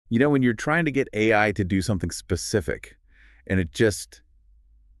You know, when you're trying to get AI to do something specific and it just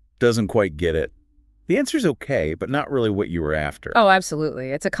doesn't quite get it, the answer's okay, but not really what you were after. Oh,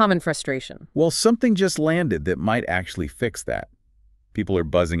 absolutely. It's a common frustration. Well, something just landed that might actually fix that. People are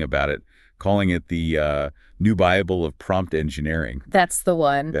buzzing about it, calling it the new Bible of prompt engineering. That's the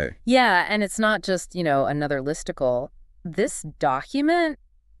one. Okay. Yeah, and it's not just, another listicle. This document,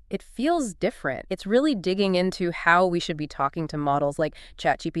 it feels different. It's really digging into how we should be talking to models like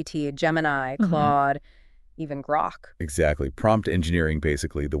ChatGPT, Gemini, Claude, even Grok. Exactly. Prompt engineering,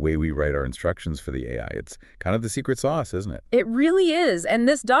 basically, the way we write our instructions for the AI. It's kind of the secret sauce, isn't it? It really is. And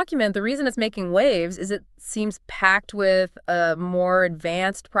this document, the reason it's making waves is it seems packed with more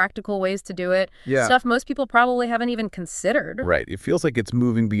advanced practical ways to do it. Yeah. Stuff most people probably haven't even considered. Right. It feels like it's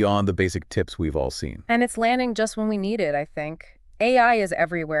moving beyond the basic tips we've all seen. And it's landing just when we need it, I think. AI is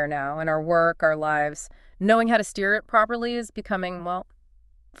everywhere now in our work, our lives. Knowing how to steer it properly is becoming,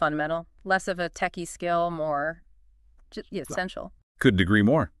 fundamental. Less of a techie skill, more essential. Couldn't agree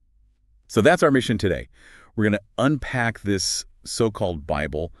more. So that's our mission today. We're going to unpack this so-called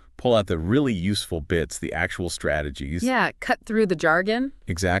Bible, pull out the really useful bits, the actual strategies. Yeah, cut through the jargon.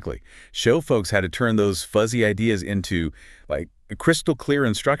 Exactly. Show folks how to turn those fuzzy ideas into, like, crystal clear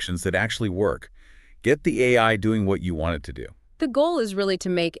instructions that actually work. Get the AI doing what you want it to do. The goal is really to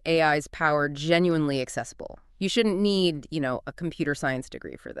make AI's power genuinely accessible. You shouldn't need, a computer science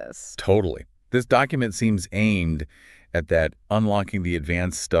degree for this. Totally. This document seems aimed at that unlocking the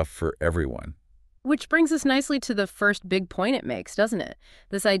advanced stuff for everyone. Which brings us nicely to the first big point it makes, doesn't it?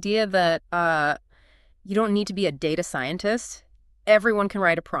 This idea that you don't need to be a data scientist. Everyone can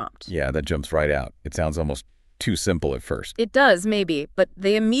write a prompt. Yeah, that jumps right out. It sounds almost too simple at first. It does, maybe, but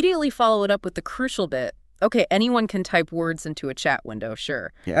they immediately follow it up with the crucial bit. Okay, anyone can type words into a chat window,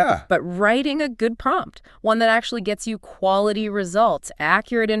 sure. Yeah. But writing a good prompt, one that actually gets you quality results,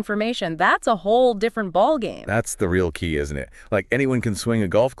 accurate information, that's a whole different ballgame. That's the real key, isn't it? Like, anyone can swing a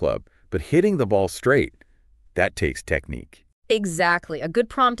golf club, but hitting the ball straight, that takes technique. Exactly. A good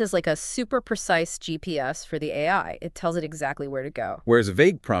prompt is like a super precise GPS for the AI. It tells it exactly where to go. Whereas a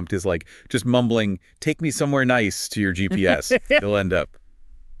vague prompt is like just mumbling, take me somewhere nice to your GPS. You'll end up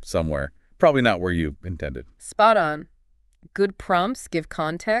somewhere. Probably not where you intended. Spot on. Good prompts give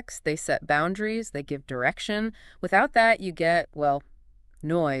context, they set boundaries, they give direction. Without that, you get,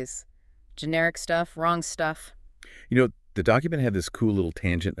 noise. Generic stuff, wrong stuff. The document had this cool little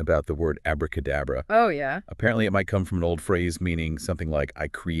tangent about the word abracadabra. Oh, yeah? Apparently, it might come from an old phrase meaning something like, I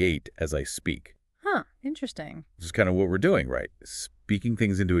create as I speak. Huh, interesting. This is kind of what we're doing, right? Speaking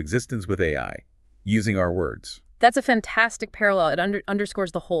things into existence with AI, using our words. That's a fantastic parallel. It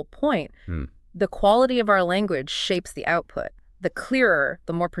underscores the whole point. The quality of our language shapes the output. The clearer,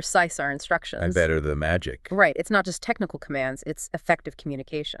 the more precise our instructions. And better the magic. Right. It's not just technical commands, it's effective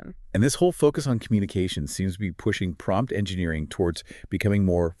communication. And this whole focus on communication seems to be pushing prompt engineering towards becoming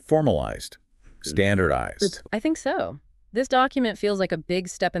more formalized, standardized. I think so. This document feels like a big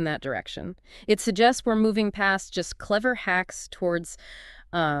step in that direction. It suggests we're moving past just clever hacks towards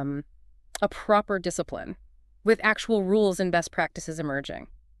a proper discipline, with actual rules and best practices emerging.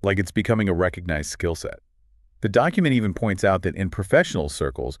 Like it's becoming a recognized skill set. The document even points out that in professional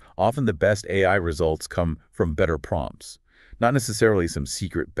circles, often the best AI results come from better prompts, not necessarily some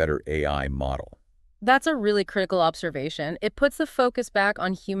secret better AI model. That's a really critical observation. It puts the focus back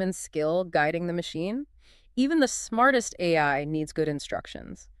on human skill guiding the machine. Even the smartest AI needs good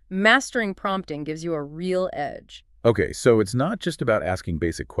instructions. Mastering prompting gives you a real edge. Okay, so it's not just about asking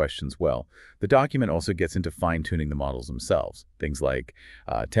basic questions well. The document also gets into fine-tuning the models themselves, things like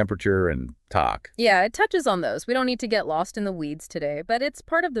temperature and talk. Yeah, it touches on those. We don't need to get lost in the weeds today, but it's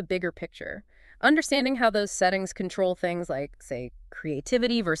part of the bigger picture. Understanding how those settings control things like, say,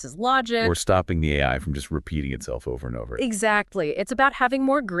 creativity versus logic. Or stopping the AI from just repeating itself over and over. Exactly. It's about having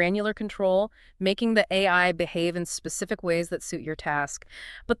more granular control, making the AI behave in specific ways that suit your task.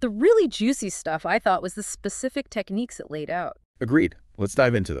 But the really juicy stuff, I thought, was the specific techniques it laid out. Agreed. Let's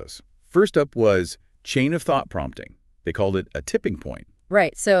dive into those. First up was chain of thought prompting. They called it a tipping point.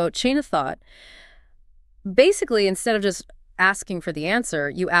 Right. So chain of thought. Basically, instead of just asking for the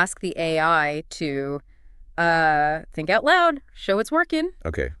answer, you ask the AI to think out loud, show it's working.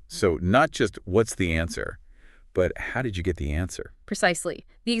 Okay, so not just what's the answer, but how did you get the answer? Precisely.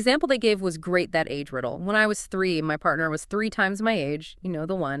 The example they gave was great, that age riddle. When I was 3, my partner was 3 times my age,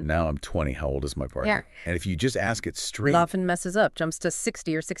 the one. Now I'm 20. How old is my partner? Yeah. And if you just ask it straight. It often messes up, jumps to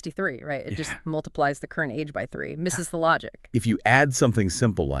 60 or 63, right? It just multiplies the current age by 3, misses the logic. If you add something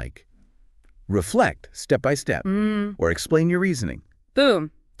simple like, reflect step by step, or explain your reasoning.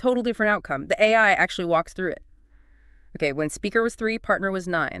 Boom. Total different outcome. The AI actually walks through it. Okay, when speaker was 3, partner was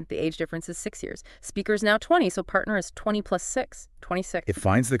 9. The age difference is 6 years. Speaker's now 20, so partner is 20 plus 6, 26. It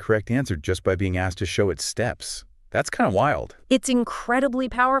finds the correct answer just by being asked to show its steps. That's kind of wild. It's incredibly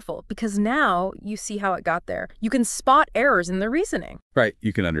powerful because now you see how it got there. You can spot errors in the reasoning. Right,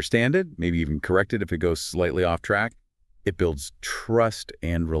 you can understand it, maybe even correct it if it goes slightly off track. It builds trust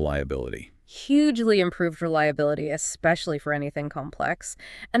and reliability. Hugely improved reliability, especially for anything complex.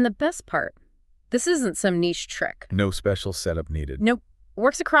 And the best part, this isn't some niche trick. No special setup needed. Nope.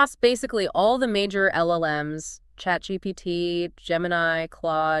 Works across basically all the major LLMs, ChatGPT, Gemini,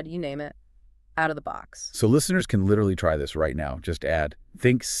 Claude, you name it, out of the box. So listeners can literally try this right now. Just add,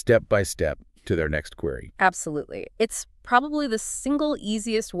 think step by step to their next query. Absolutely. It's probably the single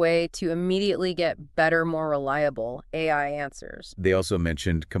easiest way to immediately get better, more reliable AI answers. They also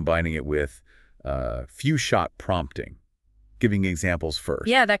mentioned combining it with few-shot prompting, giving examples first.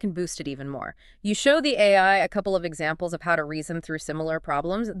 Yeah, that can boost it even more. You show the AI a couple of examples of how to reason through similar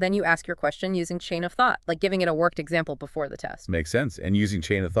problems, then you ask your question using chain of thought, like giving it a worked example before the test. Makes sense. And using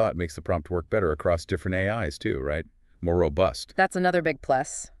chain of thought makes the prompt work better across different AIs too, right? More robust. That's another big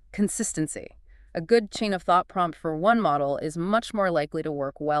plus. Consistency. A good chain of thought prompt for one model is much more likely to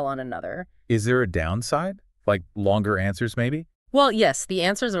work well on another. Is there a downside? Like longer answers maybe? Well, yes, the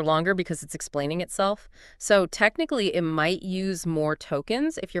answers are longer because it's explaining itself. So technically, it might use more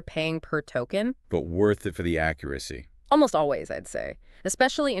tokens if you're paying per token. But worth it for the accuracy. Almost always, I'd say.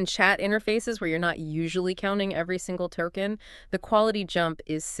 Especially in chat interfaces where you're not usually counting every single token, the quality jump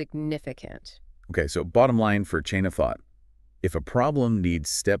is significant. Okay, so bottom line for chain of thought. If a problem needs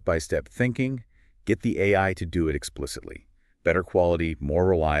step-by-step thinking, get the AI to do it explicitly. Better quality, more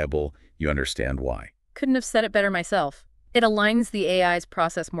reliable, you understand why. Couldn't have said it better myself. It aligns the AI's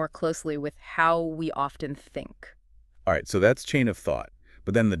process more closely with how we often think. All right, so that's chain of thought.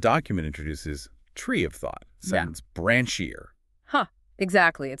 But then the document introduces tree of thought. Sounds branchier. Huh,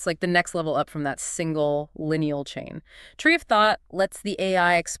 exactly. It's like the next level up from that single lineal chain. Tree of thought lets the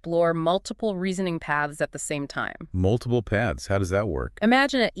AI explore multiple reasoning paths at the same time. Multiple paths. How does that work?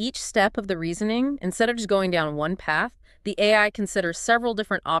 Imagine at each step of the reasoning, instead of just going down one path, the AI considers several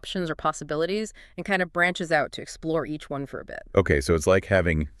different options or possibilities and kind of branches out to explore each one for a bit. Okay, so it's like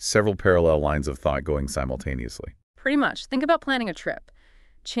having several parallel lines of thought going simultaneously. Pretty much. Think about planning a trip.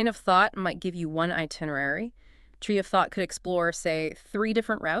 Chain of thought might give you one itinerary. Tree of thought could explore, say, 3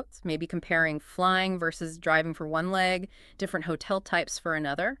 different routes, maybe comparing flying versus driving for one leg, different hotel types for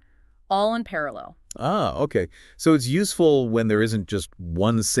another, all in parallel. Ah, okay. So it's useful when there isn't just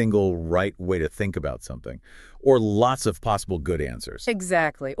one single right way to think about something, or lots of possible good answers.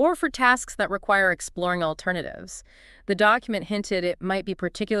 Exactly. Or for tasks that require exploring alternatives. The document hinted it might be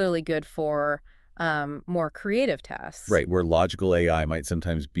particularly good for more creative tasks. Right, where logical AI might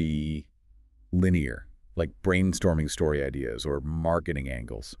sometimes be linear, like brainstorming story ideas or marketing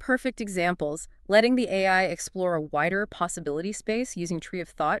angles. Perfect examples. Letting the AI explore a wider possibility space using tree of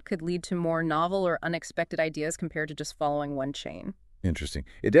thought could lead to more novel or unexpected ideas compared to just following one chain. Interesting.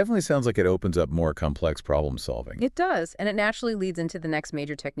 It definitely sounds like it opens up more complex problem solving. It does, and it naturally leads into the next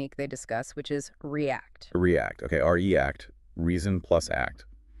major technique they discuss, which is react. React. Okay, R-E-ACT, reason plus act.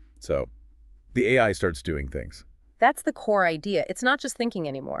 So the AI starts doing things. That's the core idea. It's not just thinking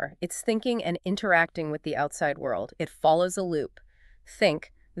anymore. It's thinking and interacting with the outside world. It follows a loop.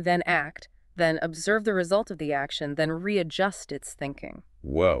 Think, then act, then observe the result of the action, then readjust its thinking.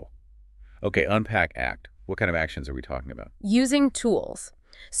 Whoa. Okay, unpack act. What kind of actions are we talking about? Using tools.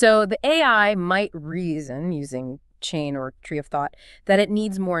 So the AI might reason using chain or tree of thought that it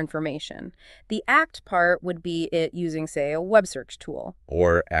needs more information. The act part would be it using, say, a web search tool.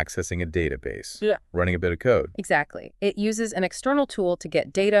 Or accessing a database. Yeah. Running a bit of code. Exactly. It uses an external tool to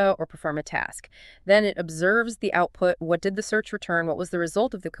get data or perform a task. Then it observes the output. What did the search return? What was the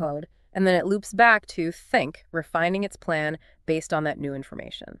result of the code? And then it loops back to think, refining its plan based on that new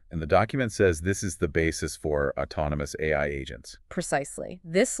information. And the document says this is the basis for autonomous AI agents. Precisely.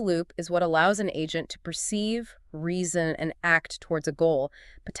 This loop is what allows an agent to perceive, reason, and act towards a goal,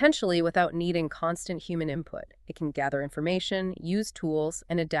 potentially without needing constant human input. It can gather information, use tools,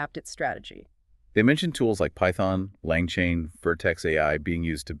 and adapt its strategy. They mentioned tools like Python, LangChain, Vertex AI being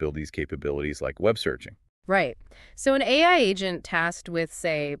used to build these capabilities like web searching. Right. So an AI agent tasked with,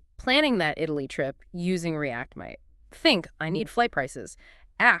 say, planning that Italy trip using React might think, I need flight prices.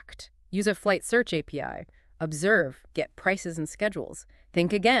 Act, use a flight search API. Observe, get prices and schedules.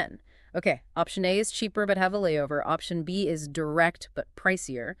 Think again. Okay, option A is cheaper but have a layover. Option B is direct but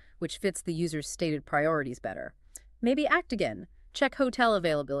pricier, which fits the user's stated priorities better. Maybe act again. Check hotel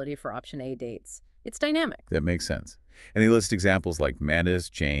availability for option A dates. It's dynamic. That makes sense. And they list examples like Mantis,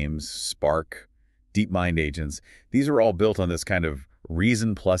 James, Spark, DeepMind agents, these are all built on this kind of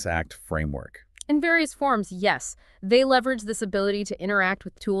reason plus act framework. In various forms, yes. They leverage this ability to interact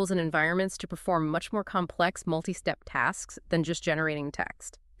with tools and environments to perform much more complex multi-step tasks than just generating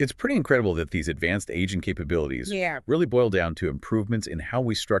text. It's pretty incredible that these advanced agent capabilities really boil down to improvements in how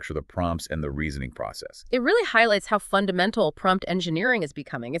we structure the prompts and the reasoning process. It really highlights how fundamental prompt engineering is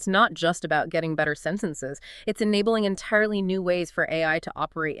becoming. It's not just about getting better sentences. It's enabling entirely new ways for AI to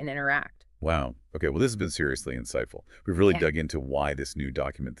operate and interact. Wow. Okay, well, this has been seriously insightful. We've really dug into why this new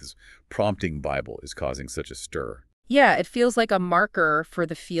document, this prompting Bible, is causing such a stir. Yeah, it feels like a marker for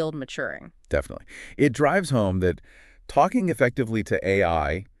the field maturing. Definitely. It drives home that talking effectively to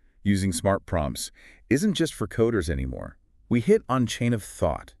AI using smart prompts isn't just for coders anymore. We hit on chain of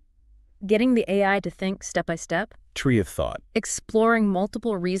thought. Getting the AI to think step by step. Tree of thought. Exploring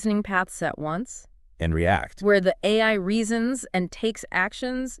multiple reasoning paths at once. And react. Where the AI reasons and takes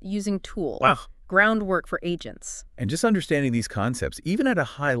actions using tools. Wow. Groundwork for agents. And just understanding these concepts, even at a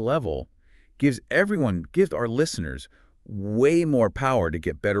high level, gives our listeners way more power to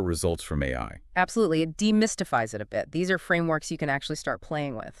get better results from AI. Absolutely. It demystifies it a bit. These are frameworks you can actually start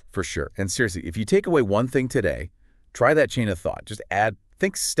playing with. For sure. And seriously, if you take away one thing today, try that chain of thought. Just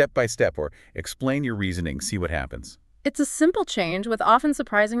think step by step or explain your reasoning, see what happens. It's a simple change with often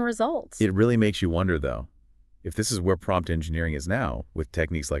surprising results. It really makes you wonder, though, if this is where prompt engineering is now, with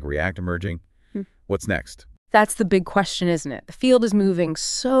techniques like React emerging, what's next? That's the big question, isn't it? The field is moving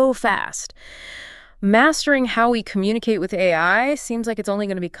so fast. Mastering how we communicate with AI seems like it's only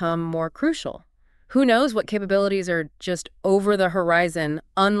going to become more crucial. Who knows what capabilities are just over the horizon,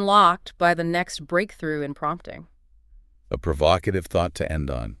 unlocked by the next breakthrough in prompting. A provocative thought to end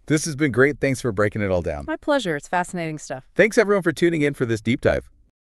on. This has been great. Thanks for breaking it all down. My pleasure. It's fascinating stuff. Thanks, everyone, for tuning in for this deep dive.